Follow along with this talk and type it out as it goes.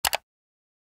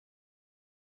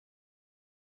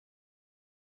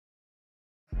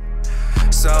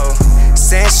So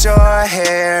since you're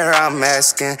here, I'm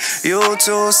asking you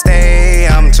to stay.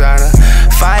 I'm trying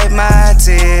to fight my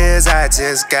tears, I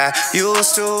just got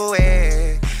used to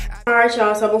it. Alright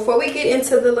y'all, so before we get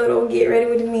into the little get ready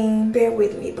with me, bear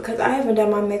with me because I haven't done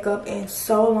my makeup in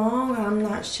so long. I'm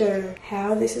not sure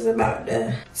how this is about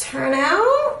to turn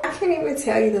out. I can't even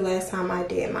tell you the last time I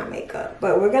did my makeup.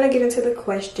 But we're gonna get into the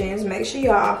questions. Make sure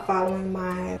y'all are following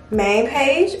my main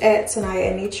page at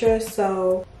Taniyanitra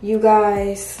so you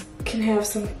guys can have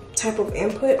some type of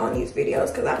input on these videos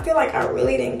because I feel like I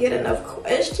really didn't get enough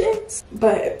questions,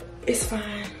 but it's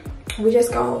fine. We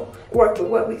just gonna work with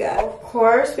what we got. Of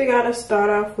course, we gotta start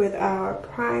off with our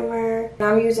primer.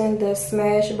 I'm using the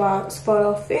Smashbox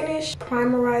Photo Finish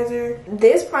Primerizer.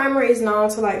 This primer is known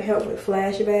to like help with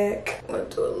flashback. I'm gonna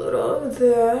do a little of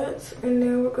that, and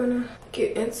then we're gonna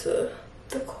get into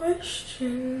the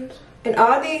questions. And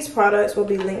all these products will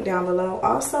be linked down below.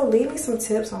 Also, leave me some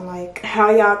tips on like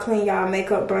how y'all clean y'all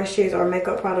makeup brushes or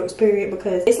makeup products, period,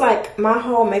 because it's like my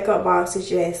whole makeup box is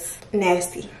just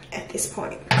nasty at this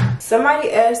point.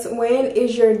 Somebody asked, when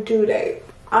is your due date?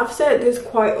 I've said this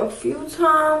quite a few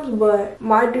times, but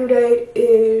my due date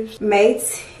is May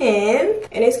 10th.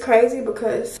 And it's crazy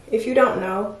because if you don't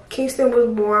know, Kingston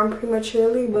was born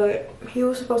prematurely, but he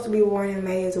was supposed to be born in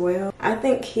May as well. I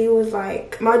think he was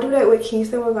like, my due date with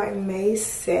Kingston was like May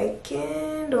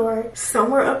 2nd or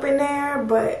somewhere up in there,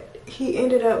 but he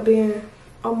ended up being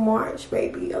a March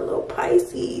baby, a little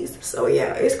Pisces. So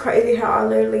yeah, it's crazy how I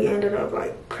literally ended up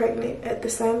like pregnant at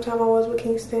the same time I was with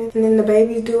Kingston, and then the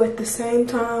baby's due at the same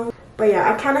time. But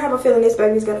yeah, I kind of have a feeling this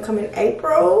baby's gonna come in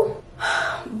April,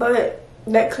 but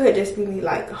that could just be me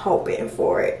like hoping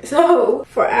for it. So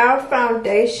for our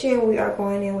foundation, we are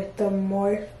going in with the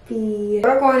Morphe.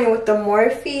 We're going in with the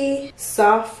Morphe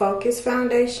Soft Focus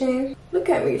Foundation. Look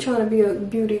at me trying to be a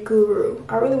beauty guru.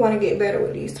 I really want to get better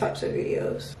with these types of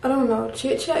videos. I don't know,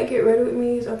 chit chat get ready with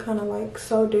me are kind of like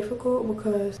so difficult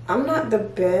because I'm not the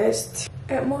best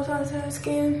at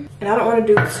multitasking and I don't want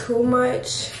to do too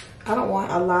much. I don't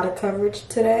want a lot of coverage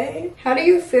today. How do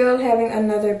you feel having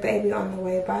another baby on the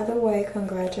way? By the way,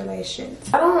 congratulations.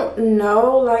 I don't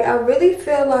know, like I really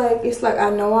feel like it's like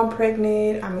I know I'm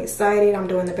pregnant, I'm excited, I'm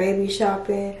doing the baby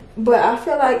shopping, but I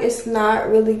feel like it's not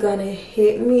really gonna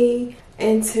hit me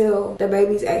until the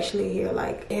baby's actually here.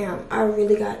 Like, damn, I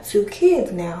really got 2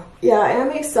 kids now. Yeah, I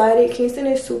am excited. Kingston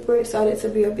is super excited to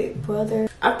be a big brother.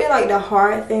 I feel like the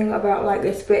hard thing about like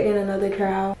expecting another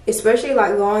child, especially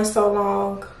like going so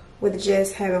long with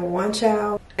just having one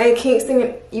child, and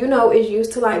Kingston, you know, is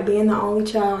used to like being the only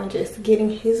child and just getting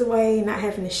his way, not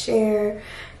having to share,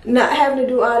 not having to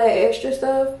do all that extra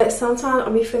stuff. But sometimes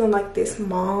I'll be feeling like this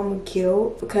mom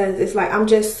guilt because it's like I'm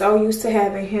just so used to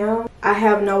having him. I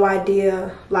have no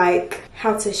idea like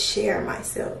how to share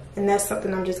myself, and that's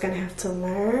something I'm just gonna have to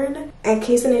learn. And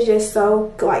Kingston is just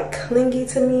so like clingy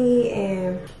to me,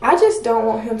 and I just don't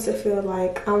want him to feel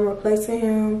like I'm replacing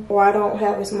him or I don't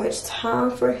have as much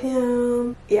time for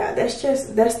him. Yeah, that's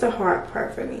the hard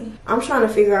part for me. I'm trying to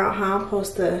figure out how I'm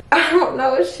supposed to, I don't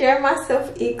know, share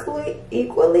myself equally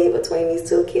between these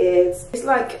 2 kids. It's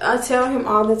like I tell him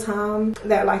all the time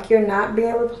that like, you're not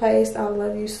being replaced. I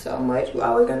love you so much. You're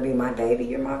always gonna be my baby.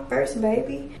 You're my first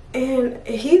baby. And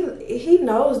he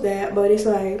knows that, but it's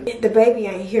like the baby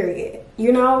ain't here yet,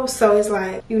 you know? So it's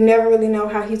like you never really know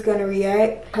how he's gonna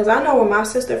react. Because I know when my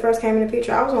sister first came in the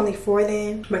picture, I was only 4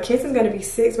 then, but Kingston's gonna be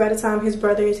 6 by the time his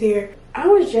brother is here. I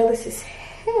was jealous as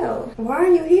hell. Why are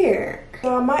you here?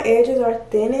 My edges are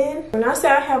thinning. When I say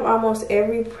I have almost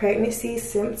every pregnancy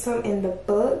symptom in the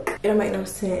book, it don't make no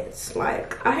sense.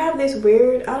 Like, I have this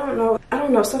weird, I don't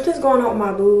know, something's going on with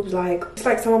my boobs. Like, it's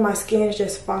like some of my skin is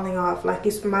just falling off. Like,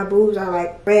 my boobs are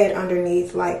like red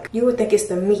underneath. Like, you would think it's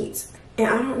the meat. And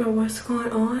I don't know what's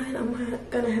going on. I'm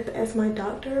gonna have to ask my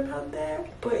doctor about that.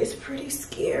 But it's pretty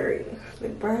scary.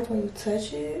 It burns when you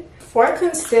touch it. For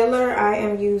concealer, I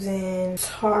am using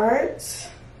Tarte.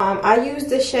 I use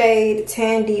the shade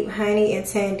Tan Deep Honey and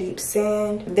Tan Deep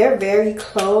Sand. They're very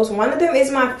close. One of them is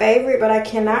my favorite, but I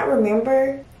cannot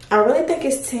remember. I really think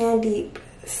it's Tan Deep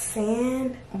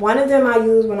Sand. One of them I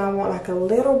use when I want like a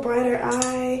little brighter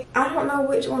eye. I don't know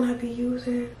which one I be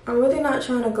using. I'm really not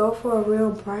trying to go for a real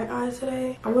bright eye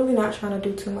today. I'm really not trying to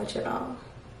do too much at all.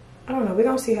 I don't know. We're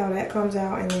gonna see how that comes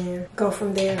out and then go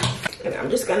from there. And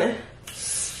I'm just gonna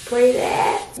spray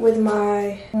that with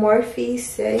my Morphe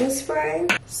setting spray.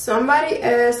 Somebody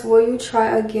asked, will you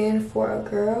try again for a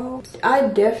girl? I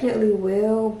definitely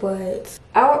will, but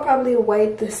I would probably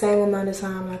wait the same amount of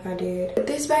time like I did with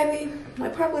this baby,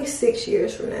 like probably 6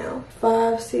 years from now,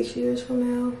 5-6 years from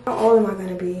now. How old am I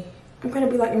gonna be? I'm gonna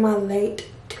be like in my late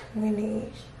 20s.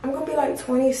 I'm gonna be like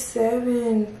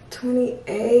 27,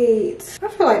 28. I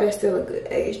feel like that's still a good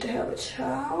age to have a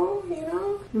child, you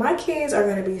know? My kids are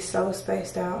gonna be so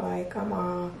spaced out. Like, I'm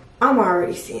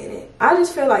already seeing it. I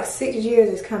just feel like 6 years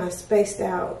is kind of spaced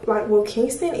out. Like, will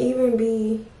Kingston even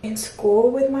be in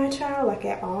school with my child, like,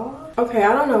 at all? Okay,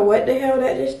 I don't know what the hell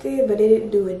that just did, but it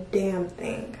didn't do a damn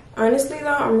thing. Honestly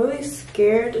though, I'm really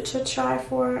scared to try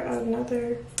for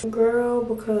another girl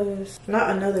because, not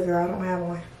another girl, I don't have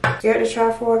one. Scared to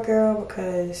try for a girl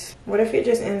because what if it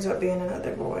just ends up being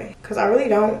another boy? Because I really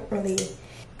don't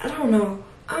know.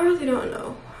 I really don't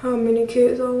know how many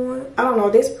kids I want. I don't know,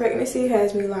 this pregnancy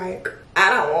has me like, I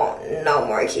don't want no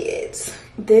more kids.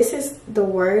 This is the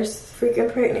worst freaking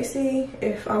pregnancy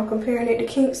if I'm comparing it to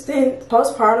Kingston.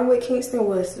 Postpartum with Kingston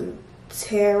was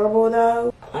terrible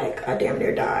though. Like, I damn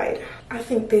near died. I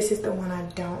think this is the one I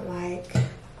don't like.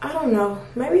 I don't know,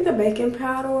 maybe the baking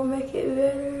powder will make it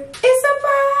better. It's a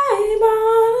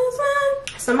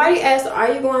vibe. Somebody asked,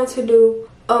 are you going to do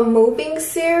a moving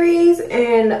series?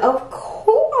 And of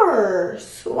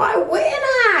course, why wouldn't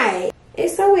I?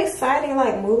 It's so exciting,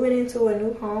 like moving into a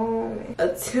new home and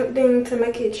attempting to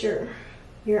make it your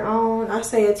own. I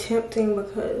say attempting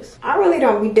because I really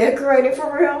don't be decorating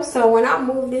for real. So when I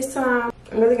move this time,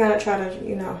 I'm really gonna try to,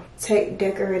 you know, take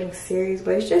decorating serious,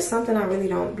 but it's just something I really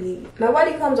don't be.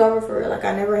 Nobody comes over for real. Like,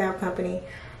 I never have company.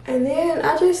 And then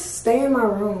I just stay in my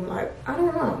room. Like, I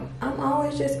don't know. I'm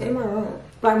always just in my room.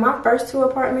 Like, my first 2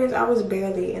 apartments, I was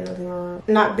barely in the living room.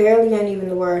 Not barely, ain't even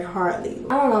the word, hardly.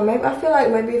 I don't know, maybe I feel like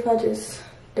maybe if I just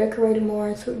decorated more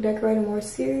and took decorating more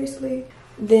seriously,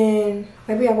 then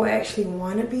maybe I would actually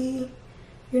want to be,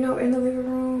 you know, in the living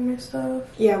room and stuff.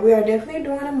 Yeah, we are definitely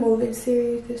doing a moving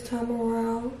series this time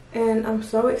around, and I'm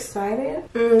so excited.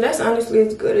 That's honestly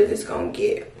as good as it's gonna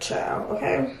get, child.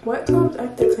 Okay, what comes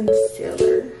after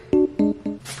concealer?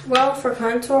 Well, for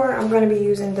contour, I'm going to be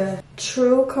using the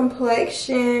True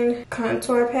Complexion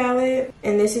contour palette,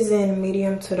 and this is in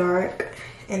medium to dark.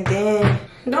 And then,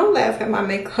 don't laugh at my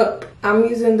makeup, I'm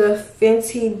using the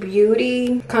Fenty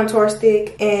Beauty contour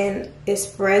stick in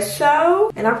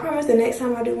Espresso. And I promise the next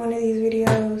time I do one of these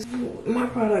videos, my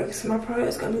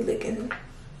product's gonna be looking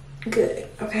good,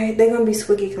 okay? They're gonna be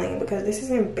squeaky clean because this is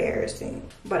embarrassing.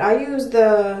 But I use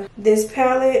this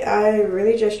palette. I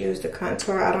really just use the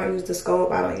contour. I don't use the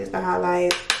scope. I don't use the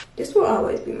highlight. This will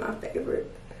always be my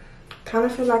favorite. Kind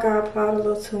of feel like I applied a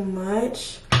little too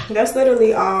much. That's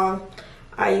literally all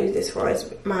I use this for,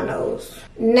 is my nose.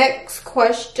 Next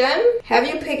question. Have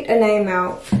you picked a name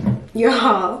out?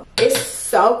 Y'all, it's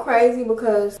so crazy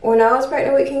because when I was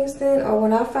pregnant with Kingston, or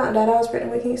when I found out I was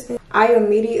pregnant with Kingston, I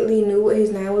immediately knew what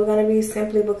his name was gonna be,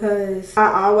 simply because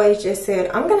I always just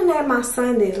said, I'm gonna name my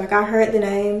son this. Like, I heard the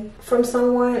name from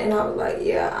someone and I was like,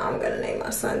 yeah, I'm gonna name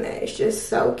my son that. It's just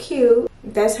so cute.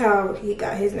 That's how he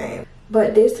got his name.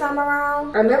 But this time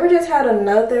around, I never had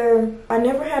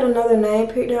another name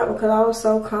picked out because I was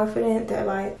so confident that,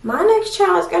 like, my next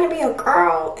child is gonna be a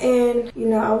girl. And, you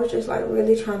know, I was just like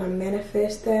really trying to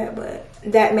manifest that, but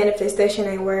that manifestation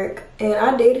ain't work. And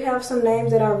I did have some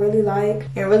names that I really like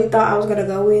and really thought I was gonna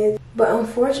go with. But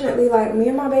unfortunately, like, me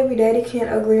and my baby daddy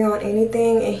can't agree on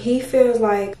anything, and he feels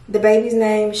like the baby's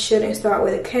name shouldn't start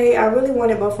with a K. I really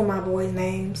wanted both of my boys'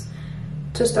 names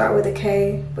to start with a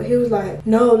K, but he was like,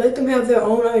 no, let them have their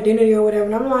own identity or whatever.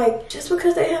 And I'm like, just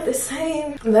because they have the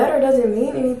same letter doesn't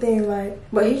mean anything. Like,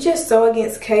 but he's just so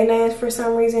against K names for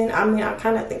some reason. I mean, I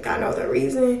kind of think I know the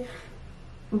reason,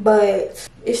 but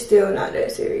it's still not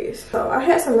that serious. So I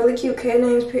had some really cute K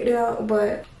names picked out,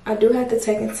 but I do have to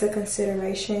take into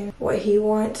consideration what he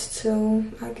wants to,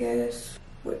 I guess,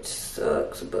 which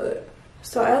sucks. But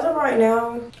so as of right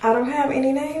now, I don't have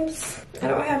any names. I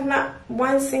don't have not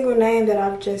one single name that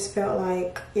I've just felt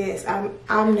like, yes,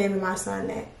 I'm naming my son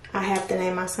that. I have to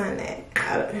name my son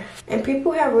that. And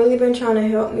people have really been trying to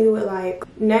help me with, like,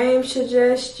 name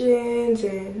suggestions,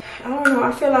 and I don't know,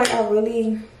 I feel like I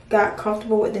really got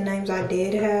comfortable with the names I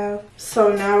did have.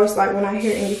 So now it's like when I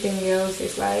hear anything else,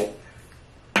 it's like,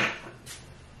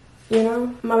 you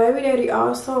know. My baby daddy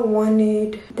also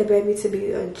wanted the baby to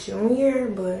be a junior,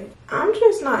 but I'm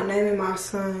just not naming my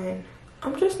son.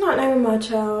 I'm just not naming my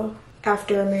child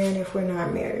after a man if we're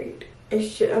not married.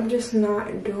 It's just, I'm just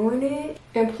not doing it.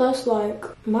 And plus, like,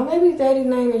 my baby daddy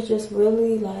name is just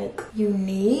really, like,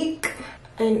 unique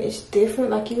and it's different.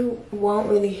 Like, you won't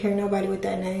really hear nobody with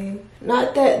that name.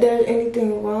 Not that there's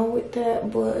anything wrong with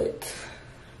that, but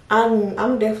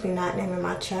I'm definitely not naming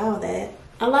my child that.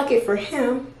 I like it for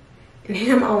him and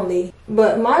him only,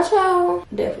 but my child,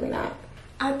 definitely not.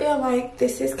 I feel like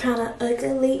this is kind of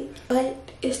ugly, but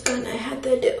it's gonna have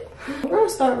to do. I'm gonna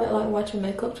start with like watching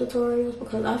makeup tutorials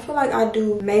because I feel like I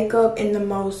do makeup in the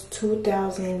most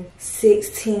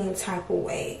 2016 type of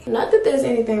way. Not that there's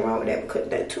anything wrong with that, because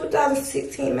that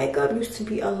 2016 makeup used to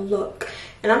be a look.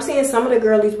 And I'm seeing some of the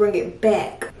girlies bring it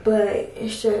back, but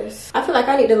it's just, I feel like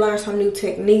I need to learn some new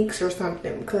techniques or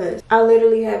something, because I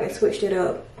literally haven't switched it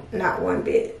up not one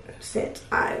bit since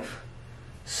I've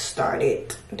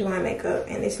started doing makeup,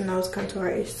 and this nose contour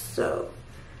is so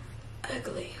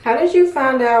ugly. How did you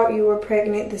find out you were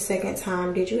pregnant the second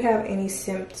time? Did you have any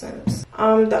symptoms?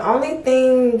 The only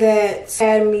thing that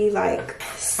had me like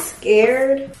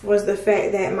scared was the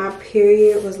fact that my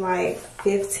period was like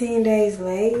 15 days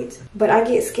late. But I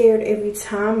get scared every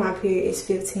time my period is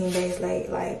 15 days late.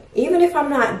 Like, even if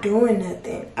I'm not doing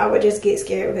nothing, I would just get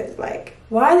scared because like,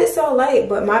 why is it so late?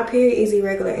 But my period is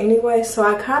irregular anyway, so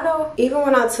I kind of, even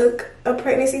when I took a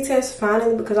pregnancy test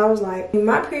finally, because I was like,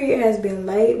 my period has been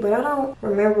late, but I don't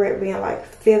remember it being like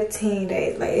 15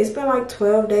 days late. It's been like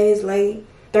 12 days late,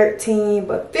 13,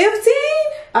 but 15?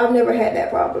 I've never had that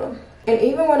problem. And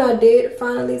even when I did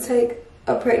finally take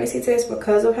a pregnancy test,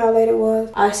 because of how late it was,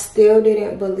 I still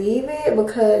didn't believe it,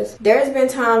 because there's been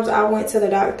times I went to the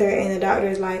doctor and the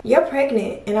doctor's like, you're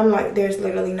pregnant, and I'm like, there's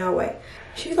literally no way.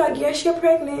 She's like, yes, you're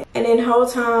pregnant. And then the whole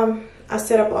time I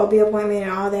set up an OB appointment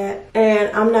and all that, and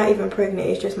I'm not even pregnant,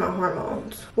 it's just my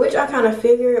hormones, which I kind of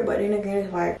figured. But then again,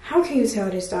 it's like, how can you tell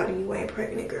this doctor you ain't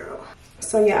pregnant, girl?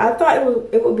 So yeah, I thought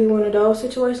it would be one of those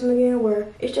situations again where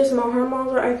it's just my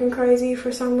hormones are acting crazy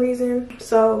for some reason.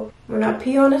 So when I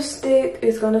pee on a stick,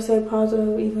 it's gonna say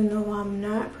positive even though I'm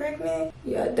not pregnant.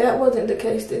 Yeah, that wasn't the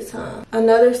case this time.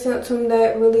 Another symptom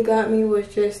that really got me was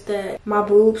just that my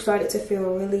boobs started to feel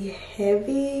really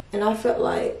heavy, and I felt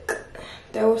like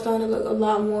they were starting to look a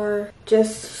lot more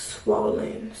just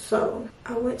swollen. So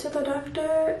I went to the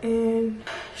doctor and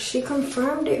she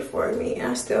confirmed it for me.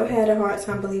 I still had a hard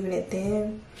time believing it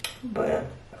then. But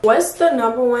what's the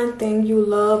 #1 thing you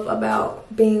love about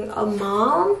being a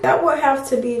mom? That would have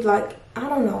to be like, I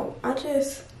don't know,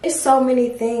 it's so many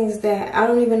things that I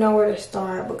don't even know where to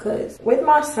start, because with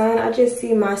my son, I just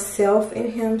see myself in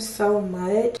him so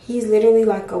much. He's literally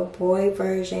like a boy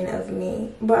version of me.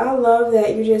 But I love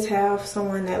that you just have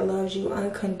someone that loves you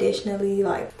unconditionally,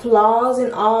 like flaws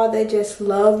and all, they just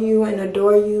love you and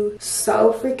adore you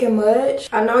so freaking much.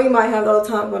 I know you might have those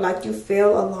times where like you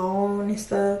feel alone and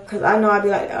stuff, because I know I'd be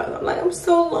like, I'm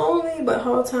so lonely, but the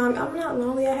whole time I'm not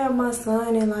lonely. I have my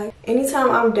son, and like anytime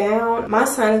I'm down, my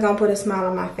son is gonna put a smile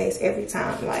on my face every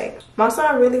time. Like, my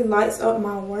son really lights up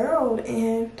my world,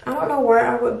 and I don't know where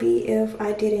I would be if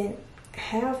I didn't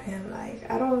have him. Like,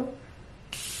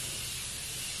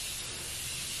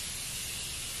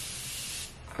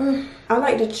 I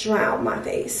like to drown my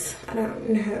face. I don't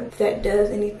know if that does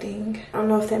anything. I don't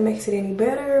know if that makes it any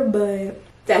better, but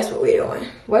that's what we're doing.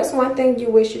 What's one thing you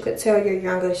wish you could tell your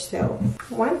younger self?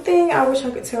 One thing I wish I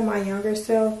could tell my younger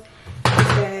self is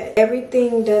that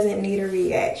everything doesn't need a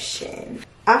reaction.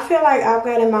 I feel like I've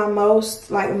got in my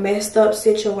most like messed up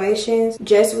situations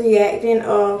just reacting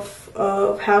of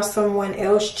how someone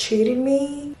else treated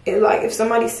me. Like if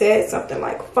somebody said something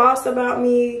like false about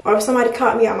me, or if somebody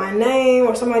caught me out my name,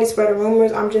 or somebody spread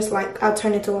rumors, I'm just like, I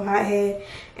turn into a hothead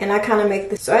and I kind of make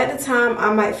this. So at the time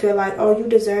I might feel like, oh, you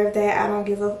deserve that, I don't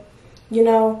give a, you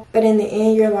know, but in the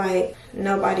end you're like,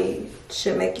 nobody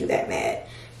should make you that mad.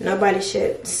 Nobody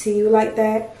should see you like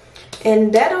that.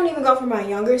 And that don't even go for my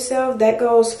younger self, that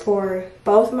goes for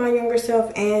both my younger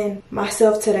self and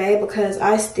myself today, because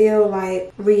I still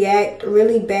like react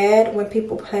really bad when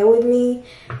people play with me,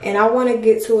 and I want to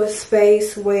get to a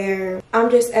space where I'm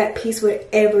just at peace with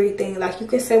everything. Like, you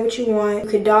can say what you want, you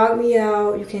can dog me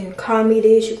out, you can call me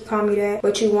this, you can call me that,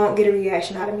 but you won't get a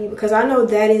reaction out of me, because I know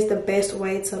that is the best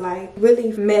way to like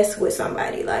really mess with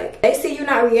somebody. Like, they see you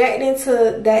not reacting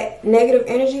to that negative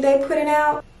energy they putting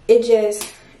out,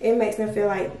 it makes me feel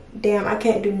like, damn, I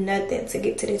can't do nothing to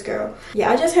get to this girl. Yeah,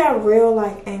 I just have real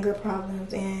like anger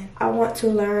problems, and I want to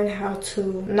learn how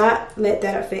to not let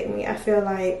that affect me. I feel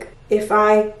like if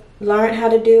I learned how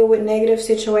to deal with negative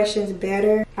situations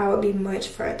better, I would be much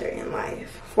further in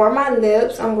life. For my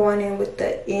lips, I'm going in with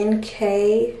the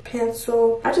NK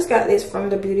pencil. I just got this from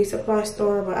the beauty supply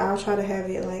store, but I'll try to have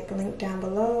it like linked down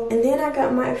below. And then I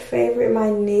got my favorite, my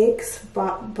NYX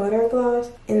butter gloss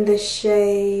in the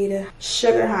shade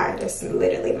Sugar High. That's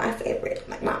literally my favorite,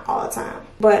 like my all time.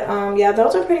 But yeah,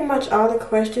 those are pretty much all the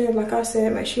questions. Like I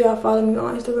said, make sure y'all follow me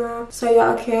on Instagram so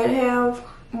y'all can have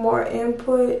more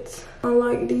inputs on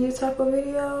like these type of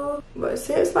videos. But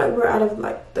since like we're out of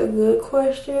like the good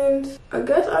questions, I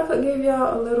guess I could give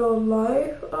y'all a little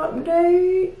life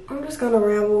update. I'm just gonna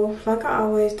ramble like I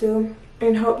always do.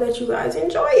 and hope that you guys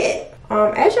enjoy it.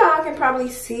 As y'all can probably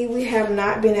see, we have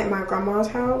not been at my grandma's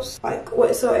house like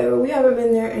whatsoever. We haven't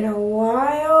been there in a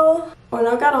while. When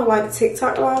I got on like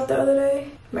TikTok live the other day,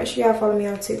 make sure y'all follow me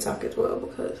on TikTok as well,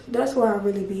 because that's where I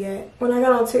really be at. When I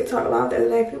got on TikTok live the other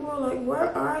day, people were like,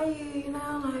 where are you? You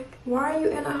know, like, why are you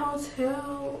in a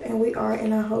hotel? And we are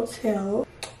in a hotel.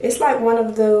 It's like one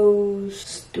of those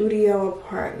studio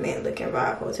apartment looking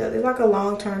vibe hotels. It's like a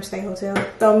long-term stay hotel.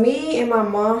 So me and my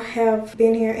mom have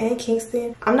been here in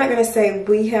Kingston. I'm not gonna say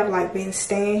we have like been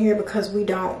staying here because we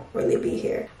don't really be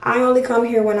here. I only come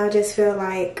here when I just feel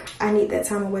like I need that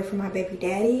time away from my baby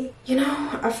daddy. You know,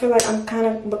 I feel like I'm kind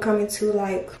of becoming too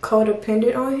like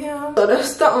codependent on him. So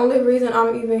that's the only reason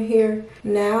I'm even here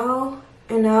now.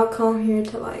 And I'll come here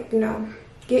to like, you know,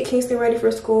 get Kingston ready for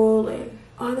school and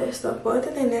all that stuff. But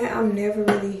other than that, I'm never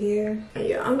really here.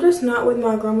 Yeah, I'm just not with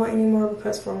my grandma anymore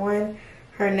because for one,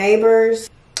 her neighbors,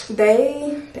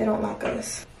 they don't like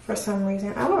us for some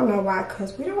reason. I don't know why,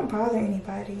 because we don't bother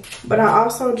anybody. But I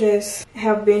also just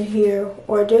have been here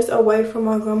or just away from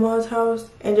my grandma's house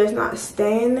and just not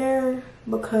staying there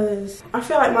because I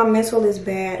feel like my mental is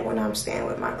bad when I'm staying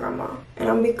with my grandma. And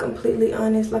I'm be completely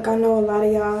honest, like I know a lot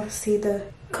of y'all see the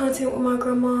content with my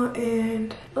grandma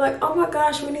and like, oh my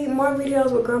gosh, we need more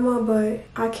videos with grandma, but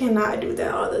I cannot do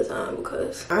that all the time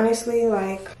because honestly,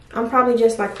 like, I'm probably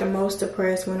just like the most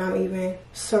depressed when I'm even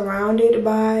surrounded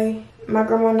by my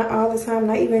grandma, not all the time,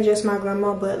 not even just my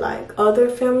grandma, but like other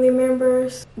family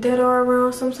members that are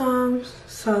around sometimes.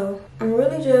 So I'm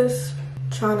really just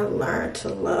trying to learn to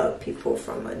love people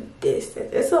from a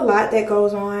distance. It's a lot that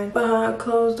goes on behind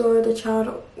closed doors the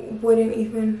child wouldn't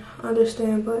even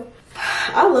understand, but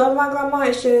I love my grandma.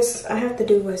 It's just I have to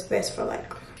do what's best for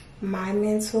like my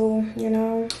mental, you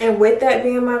know. And with that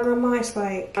being my grandma, it's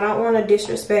like I don't want to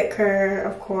disrespect her,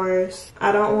 of course.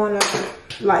 I don't want to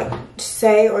like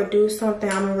say or do something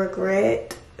I'm gonna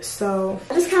regret. So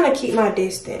I just kind of keep my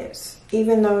distance,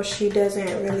 even though she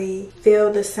doesn't really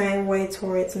feel the same way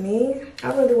towards me.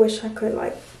 I really wish I could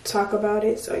like talk about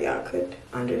it so y'all could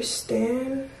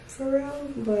understand for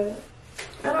real, but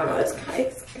I don't know,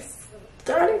 it's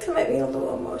starting to make me a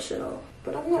little emotional,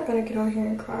 but I'm not gonna get on here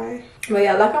and cry. But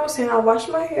yeah, like I was saying, I washed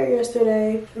my hair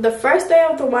yesterday. The first day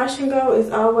of the wash and go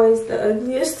is always the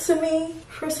ugliest to me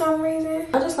for some reason.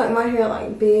 I just like my hair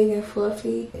like big and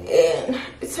fluffy, and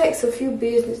it takes a few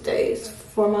business days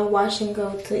for my wash and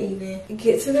go to even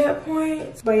get to that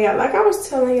point. But yeah, like I was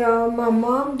telling y'all, my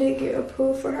mom did get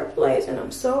approved for her place and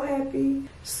I'm so happy.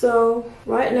 So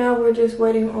right now we're just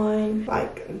waiting on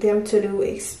like them to do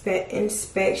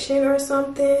inspection or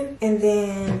something, and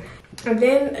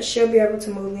then she'll be able to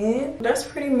move in. That's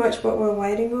pretty much what we're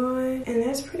waiting on, and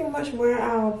that's pretty much where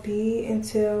I'll be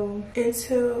until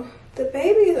the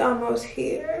baby is almost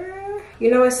here.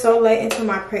 You know, it's so late into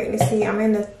my pregnancy. I'm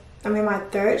in my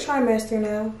third trimester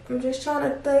now. I'm just trying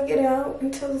to thug it out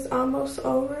until it's almost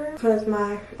over because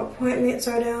my appointments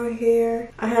are down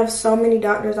here. I have so many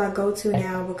doctors I go to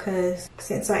now because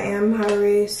since I am high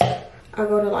risk, I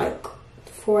go to like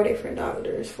 4 different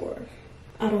doctors for,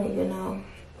 I don't even know,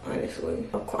 honestly.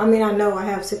 I mean, I know I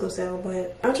have sickle cell,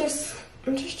 but I'm just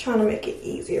trying to make it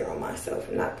easier on myself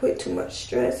and not put too much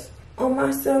stress on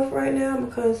myself right now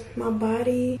because my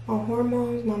body, my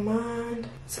hormones, my mind,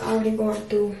 it's already going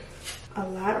through a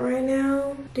lot right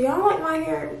now. Do y'all like my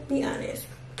hair? Be honest.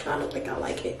 I don't think I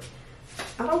like it.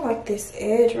 I don't like this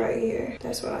edge right here.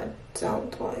 That's what I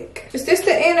don't like. Is this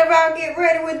the end of our get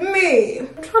ready with me?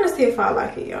 I'm trying to see if I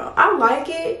like it, y'all. I like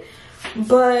it,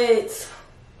 but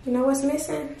you know what's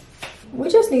missing? We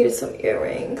just needed some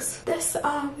earrings. That's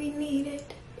all we needed.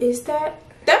 Is that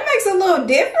makes a little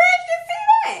difference? You see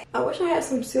that? I wish I had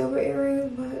some silver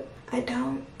earrings, but I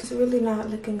don't. It's really not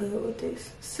looking good with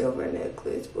this silver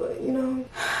necklace, but you know,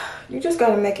 you just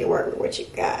gotta make it work with what you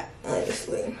got,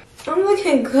 honestly. I'm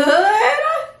looking good.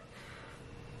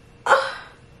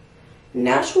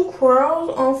 Natural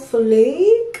curls on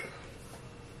fleek.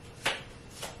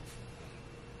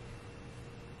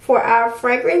 For our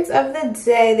fragrance of the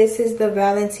day, this is the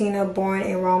Valentina Born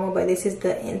in Roma, but this is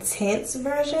the intense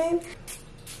version.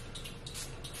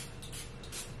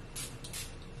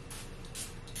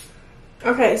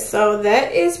 Okay, so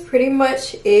that is pretty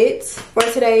much it for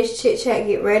today's chit chat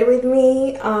get ready with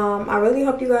me. I really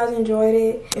hope you guys enjoyed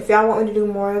it. If y'all want me to do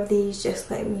more of these,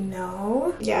 just let me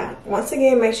know. Yeah, once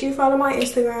again, make sure you follow my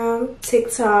Instagram,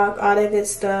 TikTok, all that good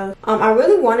stuff. I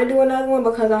really want to do another one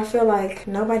because I feel like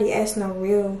nobody asked no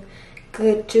real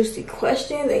good juicy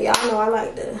questions, and y'all know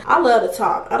I love to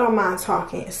talk. I don't mind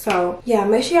talking. So yeah,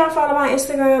 make sure y'all follow my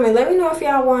Instagram and let me know if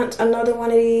y'all want another one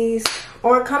of these,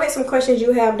 or comment some questions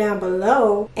you have down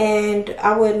below, and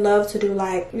I would love to do,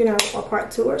 like, you know, a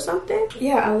part 2 or something.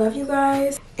 Yeah, I love you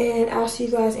guys, and I'll see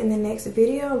you guys in the next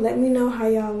video. Let me know how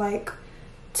y'all like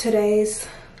today's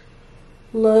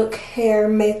look, hair,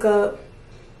 makeup,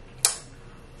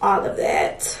 all of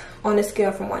that on a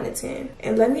scale from 1 to 10.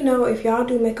 And let me know if y'all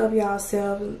do makeup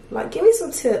yourselves. Like, give me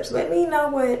some tips. Let me know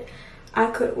what I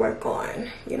could work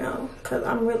on, you know, because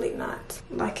I'm really not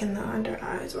liking the under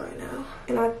eyes right now.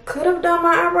 And I could have done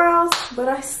my eyebrows, but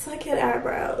I suck at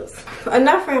eyebrows.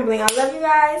 Enough rambling. I love you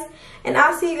guys, and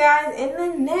I'll see you guys in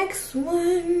the next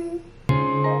one.